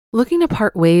Looking to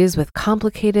part ways with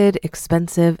complicated,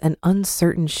 expensive, and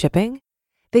uncertain shipping?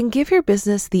 Then give your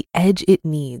business the edge it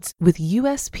needs with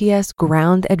USPS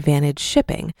Ground Advantage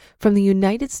shipping from the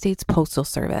United States Postal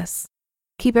Service.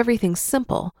 Keep everything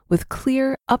simple with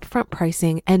clear, upfront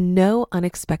pricing and no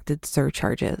unexpected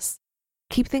surcharges.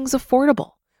 Keep things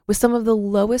affordable with some of the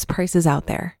lowest prices out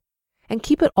there. And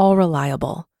keep it all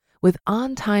reliable with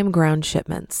on-time ground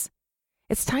shipments.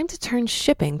 It's time to turn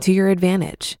shipping to your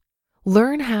advantage.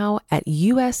 Learn how at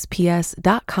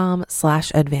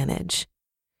USPS.com/advantage.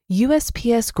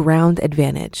 USPS Ground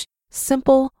Advantage.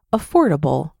 Simple,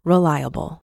 affordable,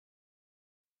 reliable.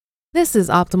 This is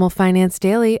Optimal Finance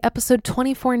Daily, episode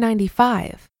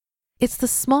 2495. It's the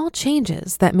small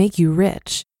changes that make you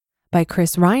rich by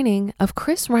Chris Reining of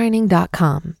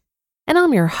chrisreining.com. And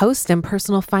I'm your host and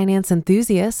personal finance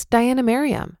enthusiast, Diana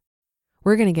Merriam.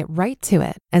 We're going to get right to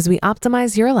it as we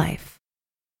optimize your life.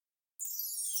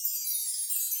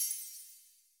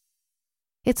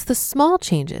 It's the small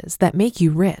changes that make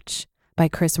you rich by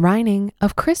Chris Reining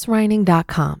of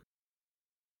chrisreining.com.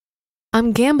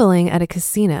 I'm gambling at a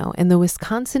casino in the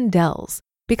Wisconsin Dells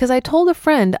because I told a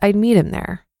friend I'd meet him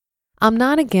there. I'm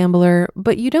not a gambler,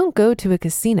 but you don't go to a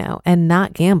casino and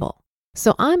not gamble.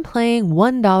 So I'm playing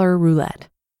 $1 roulette.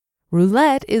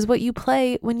 Roulette is what you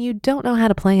play when you don't know how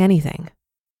to play anything.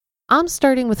 I'm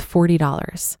starting with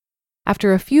 $40.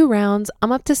 After a few rounds,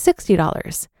 I'm up to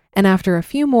 $60. And after a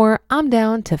few more, I'm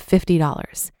down to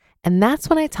 $50. And that's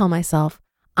when I tell myself,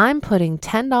 I'm putting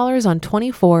 $10 on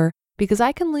 24 because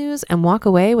I can lose and walk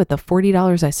away with the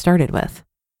 $40 I started with.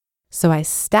 So I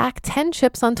stack 10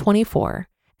 chips on 24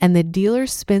 and the dealer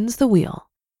spins the wheel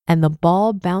and the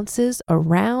ball bounces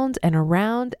around and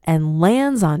around and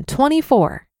lands on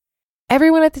 24.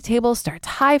 Everyone at the table starts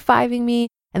high-fiving me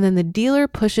and then the dealer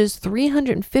pushes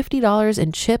 $350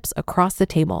 in chips across the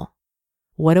table.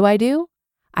 What do?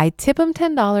 I tip him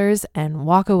 $10 and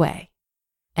walk away.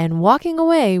 And walking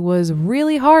away was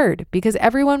really hard because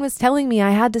everyone was telling me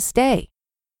I had to stay.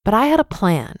 But I had a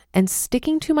plan, and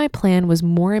sticking to my plan was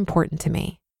more important to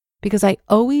me because I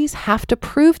always have to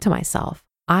prove to myself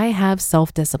I have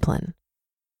self-discipline.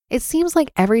 It seems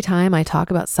like every time I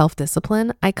talk about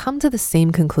self-discipline, I come to the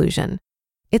same conclusion.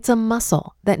 It's a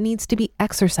muscle that needs to be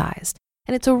exercised,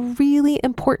 and it's a really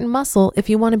important muscle if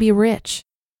you want to be rich.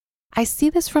 I see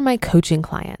this from my coaching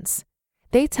clients.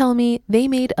 They tell me they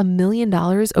made $1 million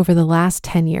over the last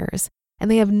 10 years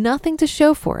and they have nothing to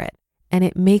show for it, and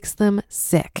it makes them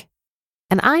sick.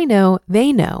 And I know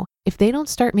they know if they don't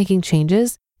start making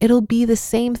changes, it'll be the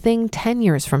same thing 10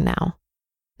 years from now.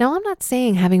 Now, I'm not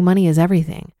saying having money is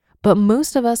everything, but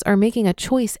most of us are making a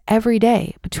choice every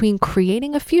day between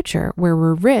creating a future where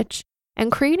we're rich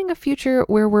and creating a future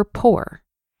where we're poor.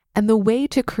 And the way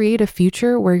to create a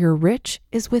future where you're rich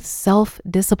is with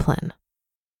self-discipline.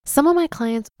 Some of my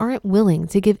clients aren't willing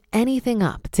to give anything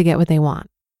up to get what they want.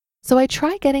 So I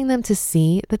try getting them to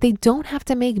see that they don't have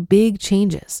to make big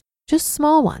changes, just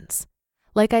small ones.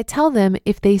 Like I tell them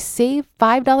if they save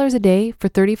 $5 a day for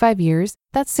 35 years,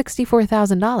 that's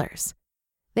 $64,000.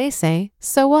 They say,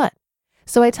 so what?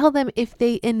 So I tell them if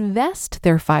they invest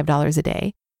their $5 a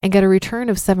day and get a return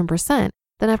of 7%,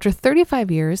 then after 35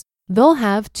 years, they'll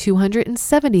have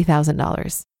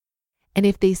 $270,000. And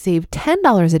if they save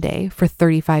 $10 a day for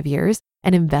 35 years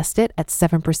and invest it at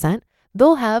 7%,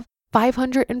 they'll have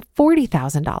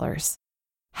 $540,000.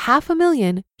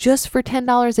 $500,000 just for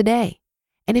 $10 a day.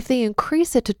 And if they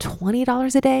increase it to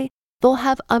 $20 a day, they'll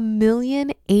have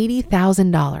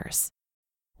 $1,080,000.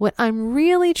 What I'm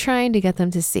really trying to get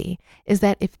them to see is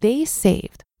that if they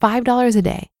saved $5 a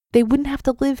day, they wouldn't have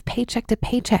to live paycheck to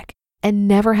paycheck and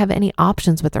never have any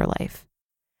options with their life.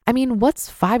 I mean, what's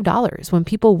 $5 when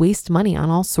people waste money on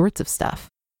all sorts of stuff?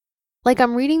 Like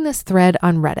I'm reading this thread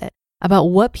on Reddit about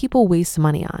what people waste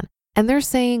money on, and they're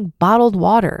saying bottled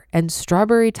water and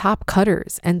strawberry top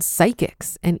cutters and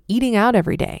psychics and eating out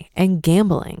every day and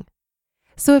gambling.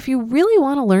 So if you really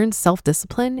want to learn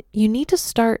self-discipline, you need to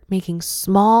start making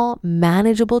small,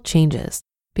 manageable changes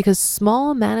because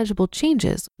small, manageable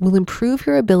changes will improve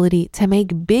your ability to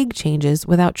make big changes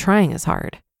without trying as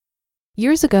hard.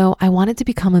 Years ago, I wanted to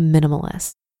become a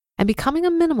minimalist, and becoming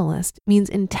a minimalist means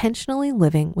intentionally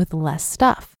living with less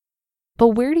stuff. But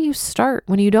where do you start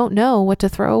when you don't know what to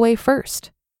throw away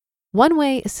first? One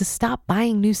way is to stop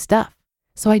buying new stuff.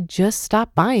 So I just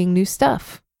stopped buying new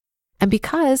stuff. And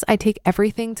because I take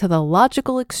everything to the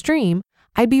logical extreme,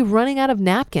 I'd be running out of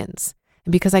napkins.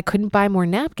 And because I couldn't buy more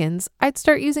napkins, I'd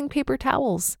start using paper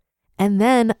towels. And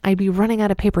then I'd be running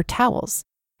out of paper towels.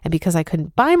 And because I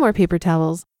couldn't buy more paper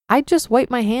towels, I'd just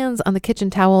wipe my hands on the kitchen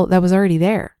towel that was already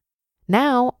there.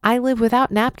 Now I live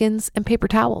without napkins and paper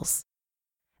towels.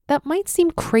 that might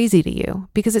seem crazy to you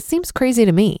because it seems crazy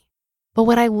to me. But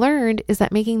what I learned is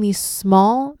that making these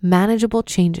small, manageable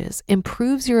changes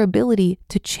improves your ability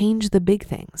to change the big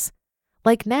things.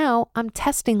 Like now, I'm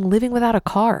testing living without a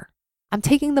car. I'm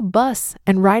taking the bus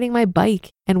and riding my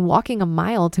bike and walking a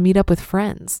mile to meet up with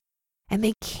friends. And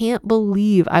they can't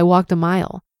believe I walked a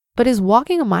mile. But is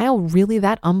walking a mile really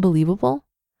that unbelievable?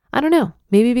 I don't know.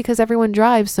 Maybe because everyone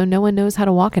drives, so no one knows how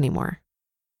to walk anymore.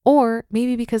 Or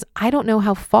maybe because I don't know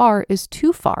how far is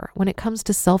too far when it comes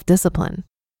to self-discipline.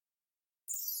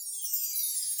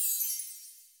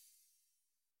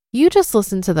 You just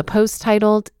listened to the post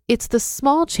titled, "It's the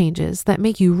Small Changes That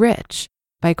Make You Rich"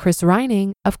 by Chris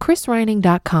Reining of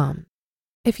chrisreining.com.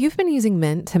 If you've been using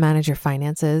Mint to manage your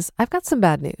finances, I've got some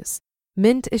bad news.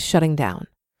 Mint is shutting down.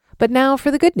 But now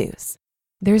for the good news.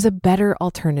 There's a better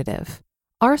alternative.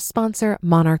 Our sponsor,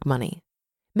 Monarch Money.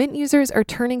 Mint users are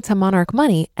turning to Monarch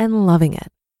Money and loving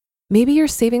it. Maybe you're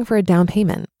saving for a down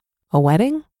payment, a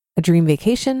wedding, a dream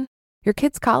vacation, your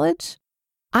kid's college.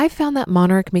 I've found that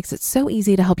Monarch makes it so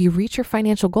easy to help you reach your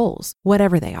financial goals,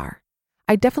 whatever they are.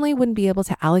 I definitely wouldn't be able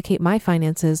to allocate my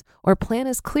finances or plan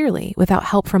as clearly without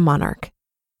help from Monarch.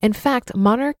 In fact,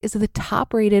 Monarch is the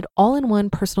top-rated all-in-one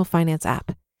personal finance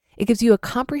app. It gives you a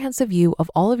comprehensive view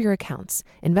of all of your accounts,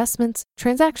 investments,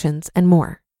 transactions, and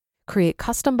more. Create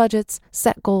custom budgets,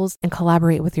 set goals, and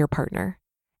collaborate with your partner.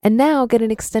 And now get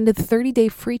an extended 30-day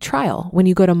free trial when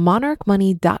you go to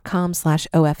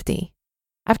monarchmoney.com/OFD.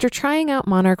 After trying out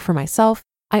Monarch for myself,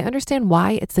 I understand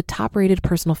why it's the top-rated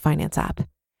personal finance app.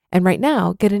 And right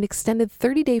now, get an extended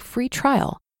 30-day free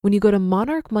trial when you go to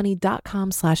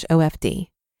monarchmoney.com/OFD.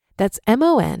 That's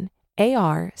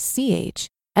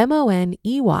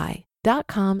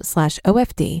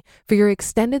monarchmoney.com/OFD for your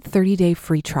extended 30-day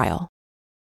free trial.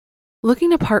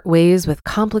 Looking to part ways with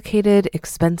complicated,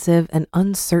 expensive, and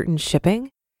uncertain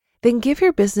shipping? Then give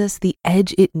your business the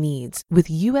edge it needs with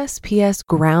USPS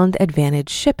Ground Advantage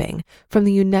shipping from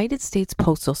the United States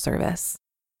Postal Service.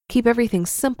 Keep everything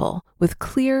simple with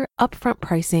clear, upfront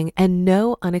pricing and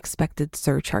no unexpected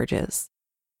surcharges.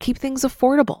 Keep things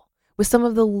affordable with some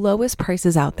of the lowest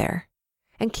prices out there.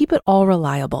 And keep it all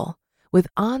reliable with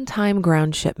on-time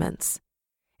ground shipments.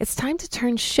 It's time to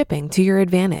turn shipping to your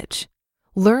advantage.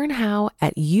 Learn how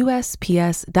at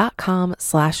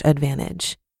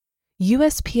USPS.com/advantage.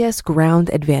 USPS Ground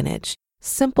Advantage.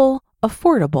 Simple,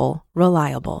 affordable,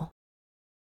 reliable.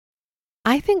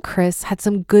 I think Chris had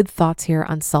some good thoughts here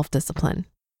on self-discipline.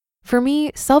 For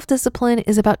me, self-discipline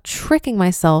is about tricking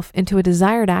myself into a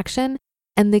desired action,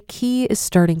 and the key is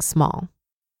starting small.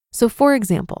 So for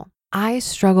example, I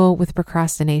struggle with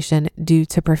procrastination due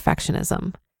to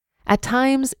perfectionism. At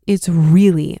times, it's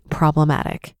really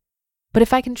problematic. But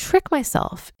if I can trick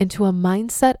myself into a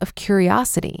mindset of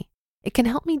curiosity, it can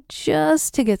help me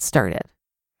just to get started.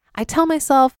 I tell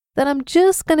myself that I'm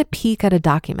just going to peek at a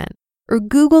document or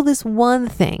Google this one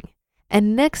thing,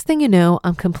 and next thing you know,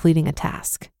 I'm completing a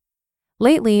task.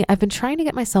 Lately, I've been trying to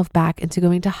get myself back into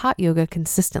going to hot yoga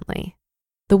consistently.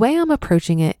 The way I'm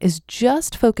approaching it is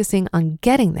just focusing on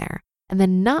getting there and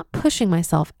then not pushing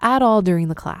myself at all during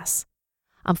the class.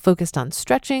 I'm focused on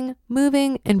stretching,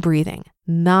 moving, and breathing,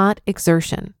 not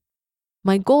exertion.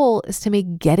 My goal is to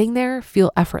make getting there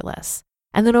feel effortless,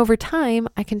 and then over time,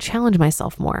 I can challenge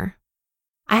myself more.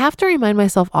 I have to remind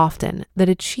myself often that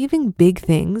achieving big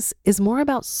things is more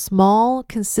about small,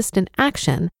 consistent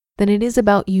action than it is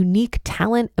about unique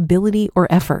talent, ability, or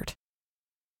effort.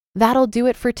 That'll do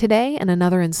it for today and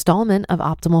another installment of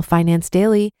Optimal Finance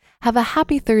Daily. Have a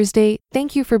happy Thursday.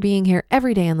 Thank you for being here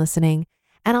every day and listening.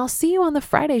 And I'll see you on the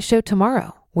Friday show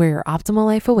tomorrow, where your optimal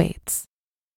life awaits.